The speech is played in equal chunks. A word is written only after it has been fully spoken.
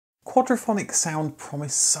Quadraphonic sound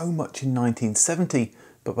promised so much in 1970,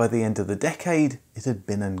 but by the end of the decade, it had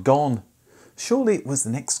been and gone. Surely it was the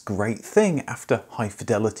next great thing after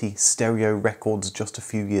high-fidelity stereo records just a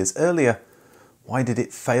few years earlier. Why did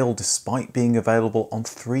it fail despite being available on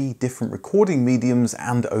 3 different recording mediums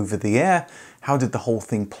and over the air? How did the whole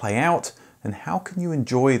thing play out? And how can you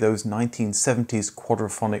enjoy those 1970s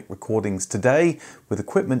quadraphonic recordings today with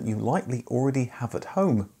equipment you likely already have at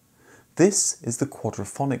home? This is the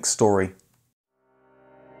Quadraphonic Story.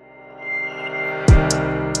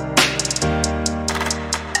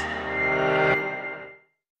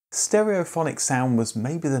 Stereophonic sound was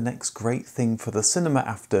maybe the next great thing for the cinema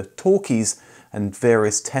after talkies, and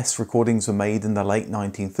various test recordings were made in the late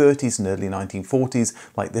 1930s and early 1940s,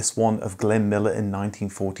 like this one of Glenn Miller in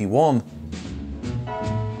 1941.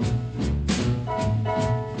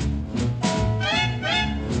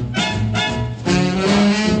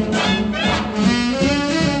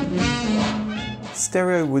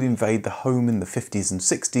 Stereo would invade the home in the 50s and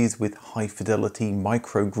 60s with high-fidelity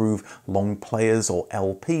microgroove long players or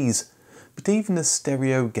LPs. But even as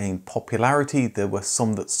stereo gained popularity, there were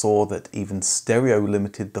some that saw that even stereo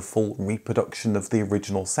limited the full reproduction of the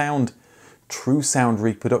original sound. True sound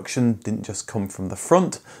reproduction didn't just come from the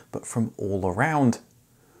front, but from all around.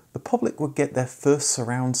 The public would get their first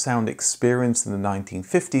surround sound experience in the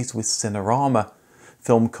 1950s with Cinerama.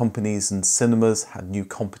 Film companies and cinemas had new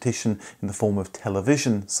competition in the form of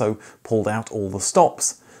television, so pulled out all the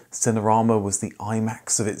stops. Cinerama was the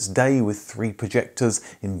IMAX of its day, with 3 projectors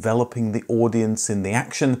enveloping the audience in the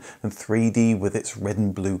action, and 3D with its red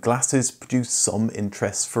and blue glasses produced some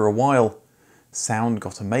interest for a while. Sound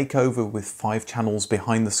got a makeover with 5 channels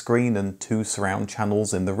behind the screen and 2 surround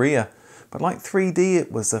channels in the rear. But like 3D,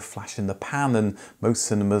 it was a flash in the pan, and most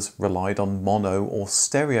cinemas relied on mono or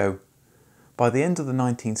stereo. By the end of the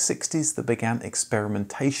 1960s, there began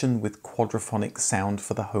experimentation with quadraphonic sound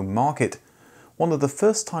for the home market. One of the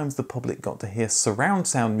first times the public got to hear surround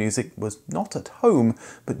sound music was not at home,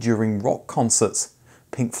 but during rock concerts.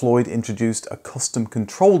 Pink Floyd introduced a custom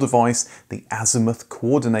control device, the Azimuth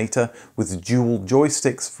Coordinator, with dual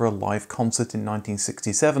joysticks for a live concert in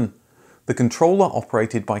 1967. The controller,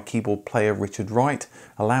 operated by keyboard player Richard Wright,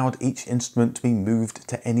 allowed each instrument to be moved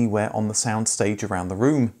to anywhere on the soundstage around the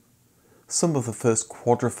room. Some of the first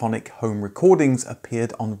quadraphonic home recordings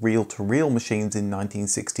appeared on reel-to-reel machines in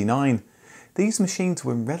 1969. These machines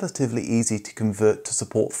were relatively easy to convert to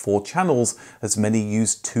support 4 channels, as many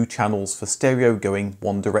used 2 channels for stereo going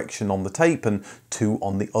one direction on the tape and 2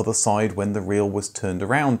 on the other side when the reel was turned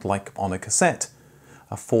around, like on a cassette.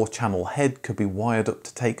 A 4-channel head could be wired up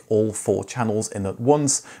to take all 4 channels in at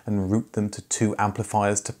once and route them to 2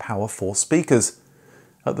 amplifiers to power 4 speakers.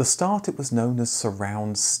 At the start it was known as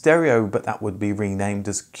surround stereo, but that would be renamed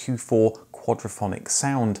as Q4 quadraphonic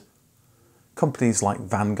sound. Companies like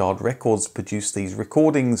Vanguard Records produced these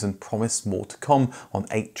recordings and promised more to come on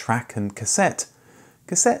 8-track and cassette.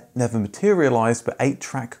 Cassette never materialised, but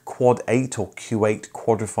 8-track Quad 8 or Q8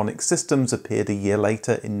 quadraphonic systems appeared a year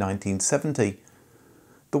later in 1970.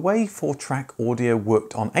 The way 4-track audio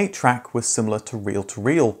worked on 8-track was similar to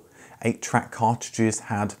reel-to-reel. 8-track cartridges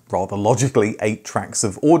had, rather logically, 8 tracks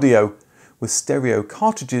of audio. With stereo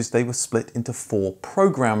cartridges, they were split into 4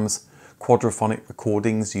 programs. Quadraphonic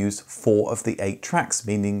recordings used 4 of the 8 tracks,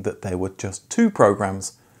 meaning that there were just 2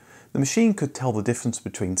 programs. The machine could tell the difference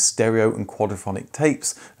between stereo and quadraphonic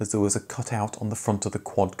tapes, as there was a cutout on the front of the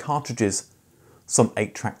quad cartridges. Some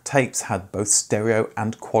 8-track tapes had both stereo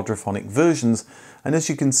and quadraphonic versions, and as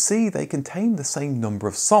you can see, they contain the same number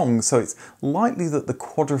of songs, so it's likely that the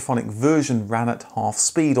quadraphonic version ran at half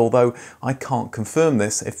speed, although I can't confirm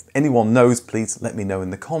this. If anyone knows, please let me know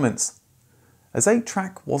in the comments. As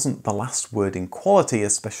 8-track wasn't the last word in quality,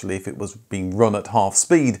 especially if it was being run at half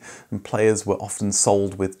speed, and players were often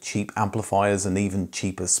sold with cheap amplifiers and even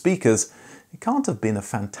cheaper speakers, it can't have been a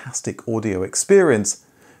fantastic audio experience.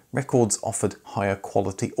 Records offered higher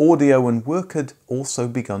quality audio, and work had also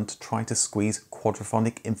begun to try to squeeze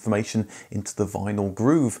quadraphonic information into the vinyl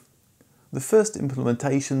groove. The first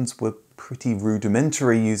implementations were pretty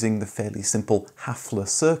rudimentary, using the fairly simple Hafler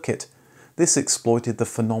circuit. This exploited the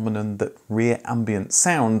phenomenon that rear ambient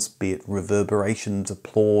sounds, be it reverberations,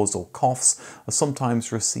 applause or coughs, are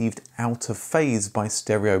sometimes received out of phase by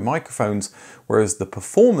stereo microphones, whereas the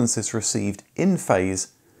performance is received in phase.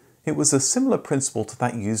 It was a similar principle to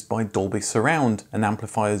that used by Dolby Surround, and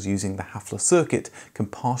amplifiers using the Hafler circuit can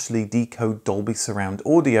partially decode Dolby Surround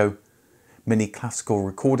audio. Many classical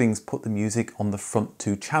recordings put the music on the front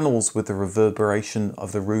 2 channels with the reverberation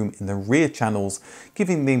of the room in the rear channels,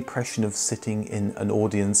 giving the impression of sitting in an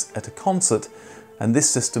audience at a concert, and this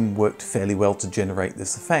system worked fairly well to generate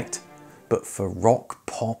this effect. But for rock,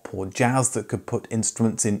 pop or jazz that could put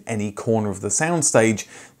instruments in any corner of the soundstage,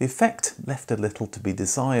 the effect left a little to be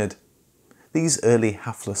desired. These early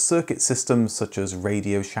Hafler circuit systems, such as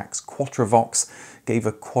Radio Shack's Quadravox, gave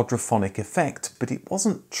a quadraphonic effect, but it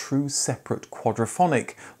wasn't true separate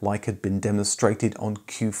quadraphonic like had been demonstrated on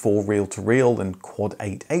Q4 reel-to-reel and Quad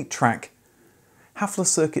 8 8-track. Hafler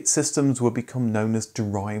circuit systems would become known as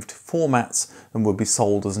derived formats and would be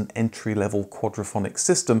sold as an entry-level quadraphonic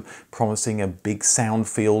system, promising a big sound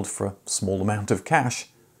field for a small amount of cash.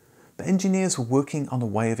 But engineers were working on a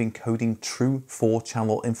way of encoding true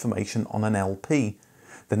 4-channel information on an LP.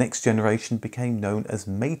 The next generation became known as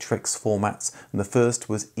matrix formats, and the first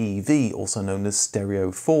was EV, also known as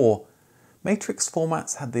Stereo 4. Matrix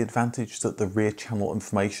formats had the advantage that the rear channel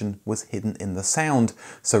information was hidden in the sound,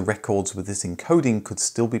 so records with this encoding could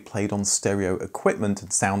still be played on stereo equipment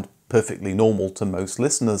and sound perfectly normal to most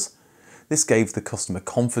listeners. This gave the customer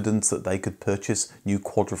confidence that they could purchase new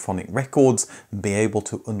quadraphonic records and be able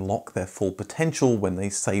to unlock their full potential when they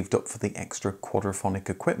saved up for the extra quadraphonic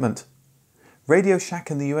equipment. Radio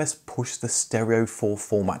Shack in the US pushed the Stereo 4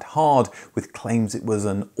 format hard, with claims it was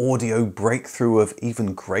an audio breakthrough of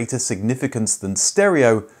even greater significance than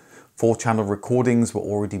stereo. 4-channel recordings were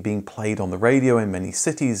already being played on the radio in many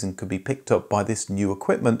cities and could be picked up by this new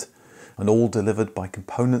equipment, and all delivered by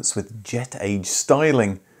components with jet-age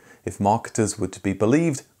styling. If marketers were to be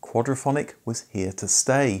believed, quadraphonic was here to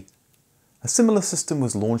stay. A similar system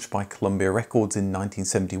was launched by Columbia Records in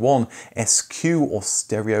 1971, SQ or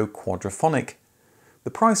Stereo Quadraphonic. The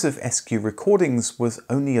price of SQ recordings was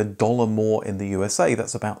only $1 more in the USA,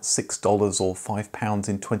 that's about $6 or £5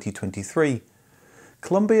 in 2023.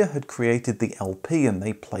 Columbia had created the LP and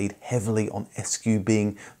they played heavily on SQ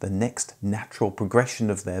being the next natural progression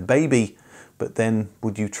of their baby. But then,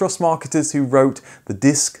 would you trust marketers who wrote, "The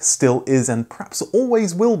disc still is and perhaps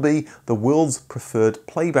always will be the world's preferred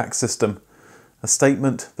playback system"? A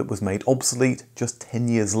statement that was made obsolete just 10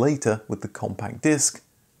 years later with the compact disc.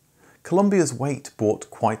 Columbia's weight brought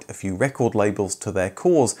quite a few record labels to their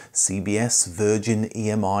cause: CBS, Virgin,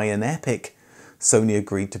 EMI and Epic. Sony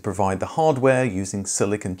agreed to provide the hardware using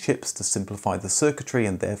silicon chips to simplify the circuitry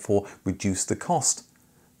and therefore reduce the cost.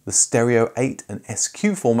 The Stereo 8 and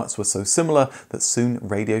SQ formats were so similar that soon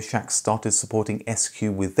Radio Shack started supporting SQ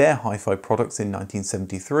with their hi-fi products in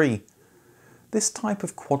 1973. This type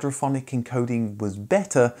of quadraphonic encoding was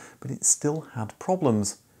better, but it still had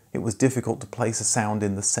problems. It was difficult to place a sound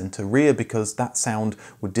in the center rear because that sound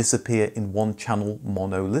would disappear in one-channel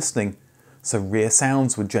mono listening. So rear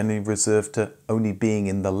sounds were generally reserved to only being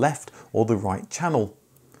in the left or the right channel.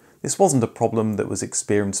 This wasn't a problem that was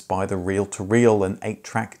experienced by the reel-to-reel and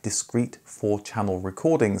 8-track discrete 4-channel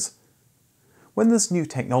recordings. When there's new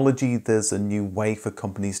technology, there's a new way for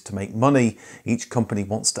companies to make money. Each company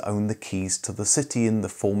wants to own the keys to the city in the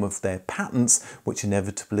form of their patents, which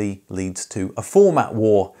inevitably leads to a format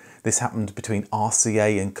war. This happened between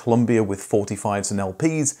RCA and Columbia with 45s and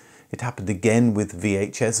LPs. It happened again with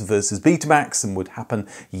VHS versus Betamax and would happen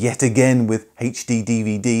yet again with HD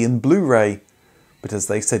DVD and Blu-ray. But as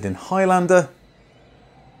they said in Highlander,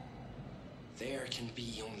 there can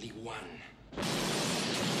be only one.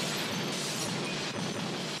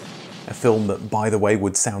 A film that, by the way,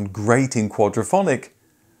 would sound great in quadraphonic.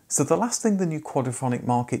 So the last thing the new quadraphonic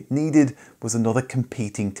market needed was another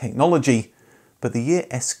competing technology. But the year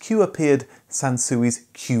SQ appeared, Sansui's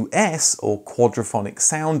QS, or Quadraphonic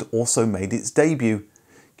Sound, also made its debut.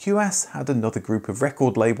 QS had another group of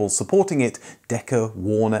record labels supporting it: Decca,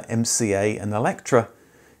 Warner, MCA and Elektra.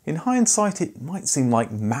 In hindsight, it might seem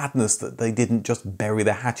like madness that they didn't just bury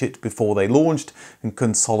the hatchet before they launched and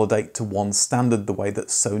consolidate to one standard the way that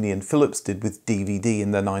Sony and Philips did with DVD in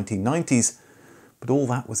the 1990s. But all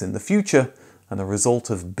that was in the future and a result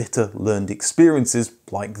of bitter learned experiences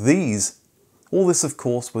like these. All this, of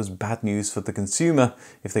course, was bad news for the consumer.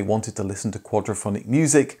 If they wanted to listen to quadraphonic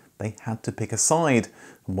music, they had to pick a side,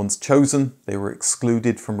 and once chosen, they were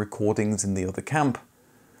excluded from recordings in the other camp.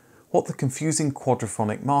 What the confusing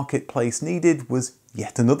quadraphonic marketplace needed was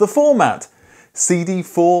yet another format.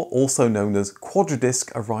 CD4, also known as Quadradisc,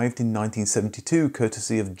 arrived in 1972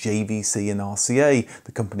 courtesy of JVC and RCA,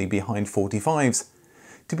 the company behind 45s.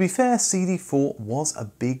 To be fair, CD4 was a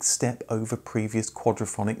big step over previous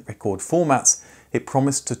quadraphonic record formats. It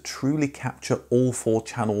promised to truly capture all 4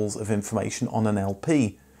 channels of information on an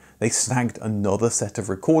LP. They snagged another set of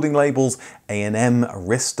recording labels: A&M,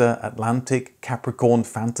 Arista, Atlantic, Capricorn,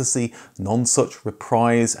 Fantasy, Nonsuch,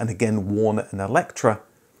 Reprise, and again Warner and Elektra.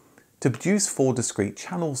 To produce 4 discrete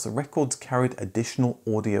channels, the records carried additional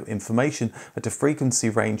audio information at a frequency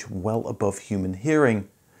range well above human hearing.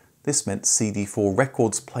 This meant CD4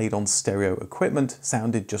 records played on stereo equipment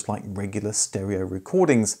sounded just like regular stereo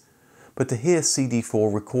recordings. But to hear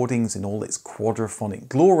CD4 recordings in all its quadraphonic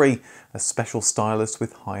glory, a special stylus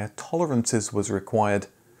with higher tolerances was required.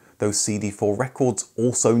 Those CD4 records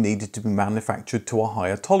also needed to be manufactured to a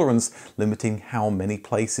higher tolerance, limiting how many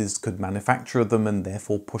places could manufacture them and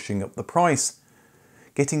therefore pushing up the price.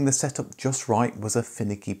 Getting the setup just right was a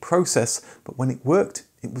finicky process, but when it worked,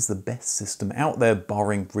 it was the best system out there,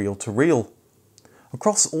 barring reel-to-reel.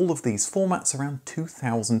 Across all of these formats, around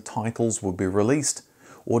 2,000 titles would be released.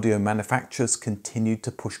 Audio manufacturers continued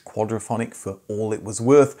to push quadraphonic for all it was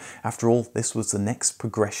worth. After all, this was the next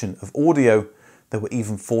progression of audio. There were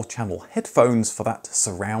even 4-channel headphones for that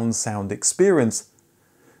surround sound experience.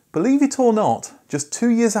 Believe it or not, just 2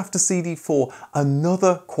 years after CD4,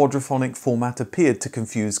 another quadraphonic format appeared to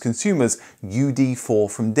confuse consumers,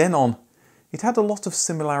 UD4 from Denon. It had a lot of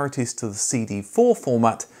similarities to the CD4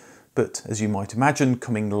 format, but as you might imagine,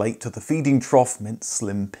 coming late to the feeding trough meant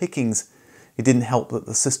slim pickings. It didn't help that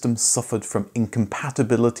the system suffered from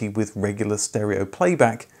incompatibility with regular stereo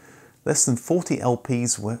playback. Less than 40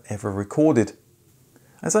 LPs were ever recorded.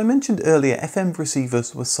 As I mentioned earlier, FM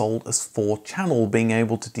receivers were sold as 4-channel, being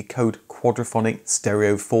able to decode quadraphonic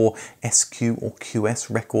stereo 4 SQ or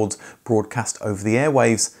QS records broadcast over the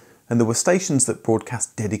airwaves, and there were stations that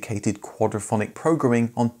broadcast dedicated quadraphonic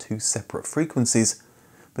programming on 2 separate frequencies.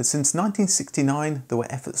 But since 1969, there were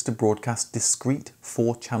efforts to broadcast discrete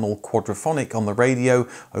 4-channel quadraphonic on the radio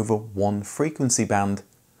over 1 frequency band.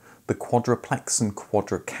 The quadraplex and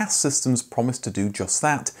quadracast systems promised to do just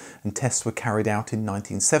that, and tests were carried out in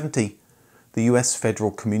 1970. The US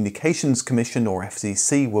Federal Communications Commission, or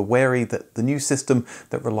FCC, were wary that the new system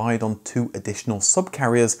that relied on 2 additional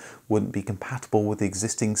subcarriers wouldn't be compatible with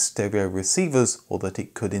existing stereo receivers, or that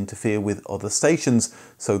it could interfere with other stations,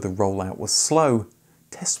 so the rollout was slow.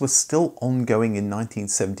 Tests were still ongoing in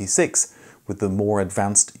 1976, with the more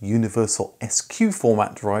advanced universal SQ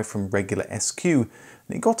format derived from regular SQ,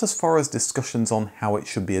 and it got as far as discussions on how it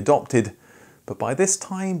should be adopted. But by this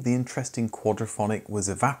time, the interest in quadraphonic was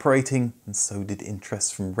evaporating, and so did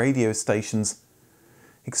interest from radio stations.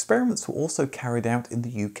 Experiments were also carried out in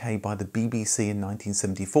the UK by the BBC in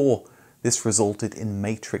 1974. This resulted in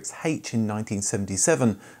Matrix H in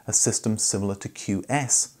 1977, a system similar to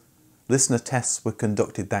QS. Listener tests were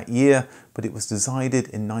conducted that year, but it was decided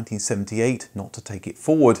in 1978 not to take it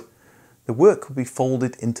forward. The work would be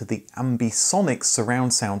folded into the ambisonic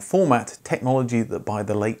surround sound format, technology that by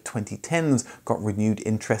the late 2010s got renewed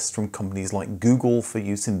interest from companies like Google for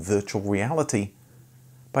use in virtual reality.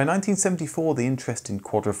 By 1974, the interest in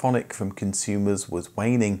quadraphonic from consumers was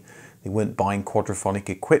waning. They weren't buying quadraphonic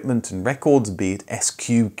equipment and records, be it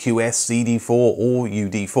SQ, QS, CD4 or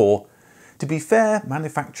UD4. To be fair,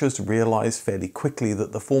 manufacturers realised fairly quickly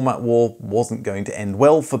that the format war wasn't going to end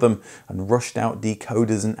well for them and rushed out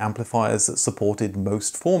decoders and amplifiers that supported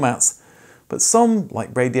most formats. But some,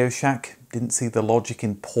 like Radio Shack, didn't see the logic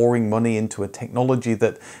in pouring money into a technology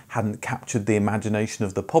that hadn't captured the imagination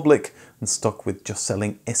of the public and stuck with just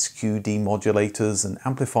selling SQ demodulators and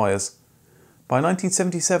amplifiers. By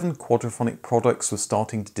 1977, quadraphonic products were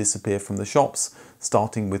starting to disappear from the shops,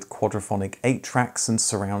 starting with quadraphonic 8-tracks and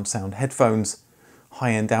surround sound headphones.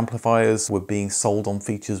 High-end amplifiers were being sold on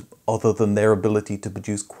features other than their ability to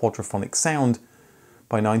produce quadraphonic sound.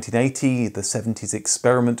 By 1980, the 70s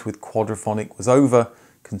experiment with quadraphonic was over.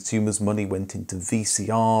 Consumers' money went into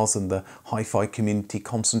VCRs, and the hi-fi community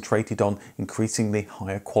concentrated on increasingly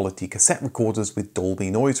higher quality cassette recorders with Dolby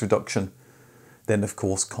noise reduction. Then, of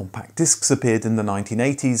course, compact discs appeared in the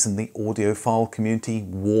 1980s, and the audiophile community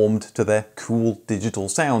warmed to their cool digital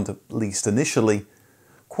sound, at least initially.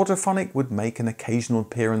 Quadraphonic would make an occasional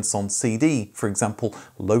appearance on CD. For example,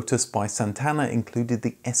 Lotus by Santana included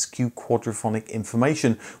the SQ quadraphonic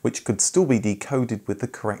information, which could still be decoded with the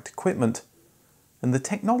correct equipment. And the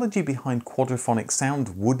technology behind quadraphonic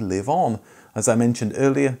sound would live on. As I mentioned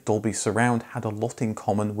earlier, Dolby Surround had a lot in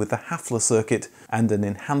common with the Hafler circuit, and an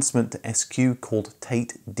enhancement to SQ called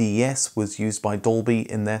Tate DS was used by Dolby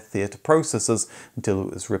in their theatre processors until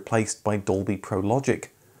it was replaced by Dolby Pro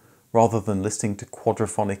Logic. Rather than listening to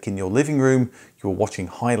quadraphonic in your living room, you were watching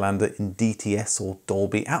Highlander in DTS or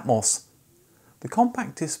Dolby Atmos. The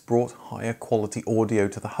compact disc brought higher quality audio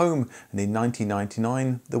to the home, and in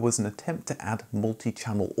 1999 there was an attempt to add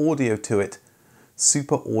multi-channel audio to it.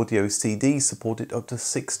 Super Audio CD supported up to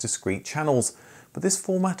 6 discrete channels, but this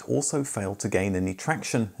format also failed to gain any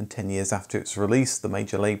traction, and 10 years after its release the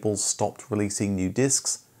major labels stopped releasing new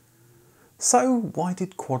discs. So why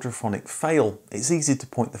did Quadraphonic fail? It's easy to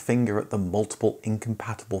point the finger at the multiple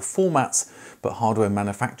incompatible formats, but hardware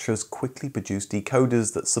manufacturers quickly produced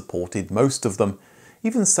decoders that supported most of them.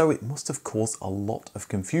 Even so, it must have caused a lot of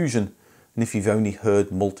confusion. And if you've only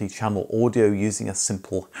heard multi-channel audio using a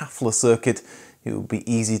simple Hafler circuit, it would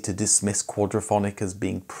be easy to dismiss Quadraphonic as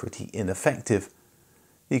being pretty ineffective.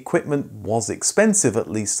 The equipment was expensive, at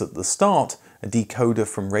least at the start. A decoder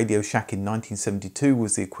from Radio Shack in 1972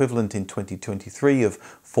 was the equivalent in 2023 of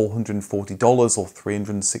 $440 or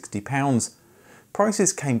 £360.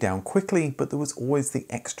 Prices came down quickly, but there was always the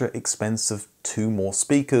extra expense of 2 more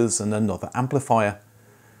speakers and another amplifier.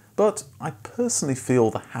 But I personally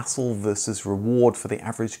feel the hassle versus reward for the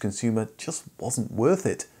average consumer just wasn't worth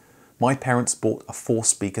it. My parents bought a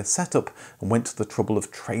 4-speaker setup and went to the trouble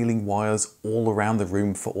of trailing wires all around the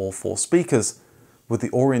room for all 4 speakers. With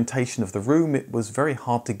the orientation of the room, it was very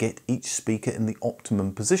hard to get each speaker in the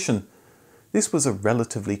optimum position. This was a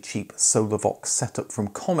relatively cheap Solarvox setup from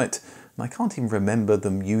Comet, and I can't even remember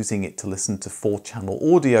them using it to listen to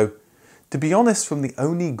 4-channel audio. To be honest, from the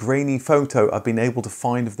only grainy photo I've been able to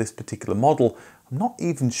find of this particular model, I'm not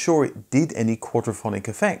even sure it did any quadraphonic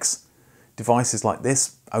effects. Devices like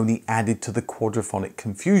this only added to the quadraphonic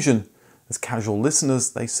confusion. As casual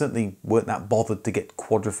listeners, they certainly weren't that bothered to get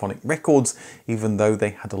quadraphonic records, even though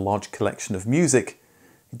they had a large collection of music.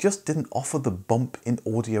 It just didn't offer the bump in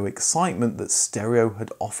audio excitement that stereo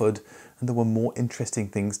had offered, and there were more interesting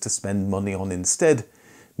things to spend money on instead.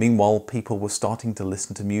 Meanwhile, people were starting to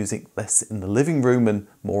listen to music less in the living room and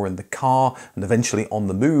more in the car, and eventually on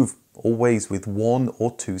the move, always with 1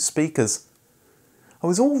 or 2 speakers. I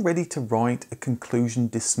was all ready to write a conclusion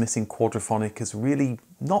dismissing Quadraphonic as really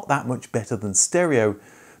not that much better than stereo.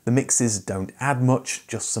 The mixes don't add much,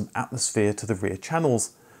 just some atmosphere to the rear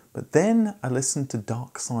channels. But then I listened to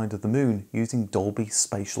Dark Side of the Moon using Dolby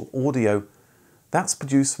Spatial Audio. That's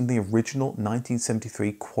produced from the original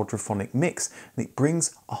 1973 Quadraphonic mix, and it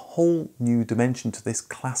brings a whole new dimension to this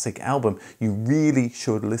classic album. You really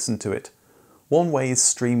should listen to it. One way is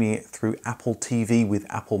streaming it through Apple TV with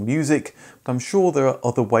Apple Music, but I'm sure there are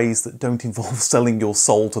other ways that don't involve selling your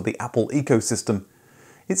soul to the Apple ecosystem.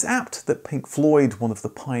 It's apt that Pink Floyd, one of the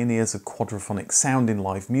pioneers of quadraphonic sound in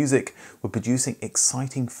live music, were producing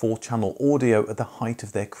exciting 4-channel audio at the height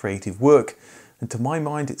of their creative work, and to my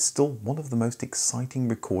mind it's still one of the most exciting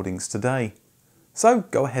recordings today. So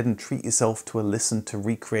go ahead and treat yourself to a listen to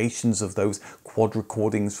recreations of those quad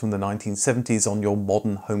recordings from the 1970s on your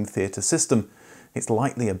modern home theatre system. It's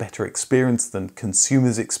likely a better experience than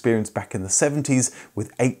consumers experienced back in the 70s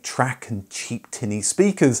with 8-track and cheap tinny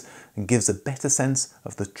speakers, and gives a better sense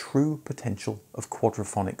of the true potential of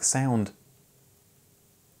quadraphonic sound.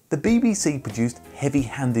 The BBC produced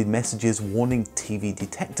heavy-handed messages warning TV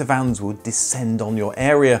detector vans would descend on your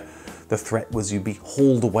area. The threat was you'd be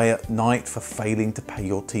hauled away at night for failing to pay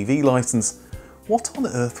your TV licence. What on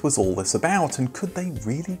earth was all this about, and could they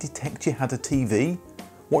really detect you had a TV?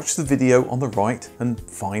 Watch the video on the right and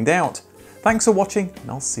find out. Thanks for watching, and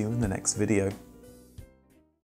I'll see you in the next video.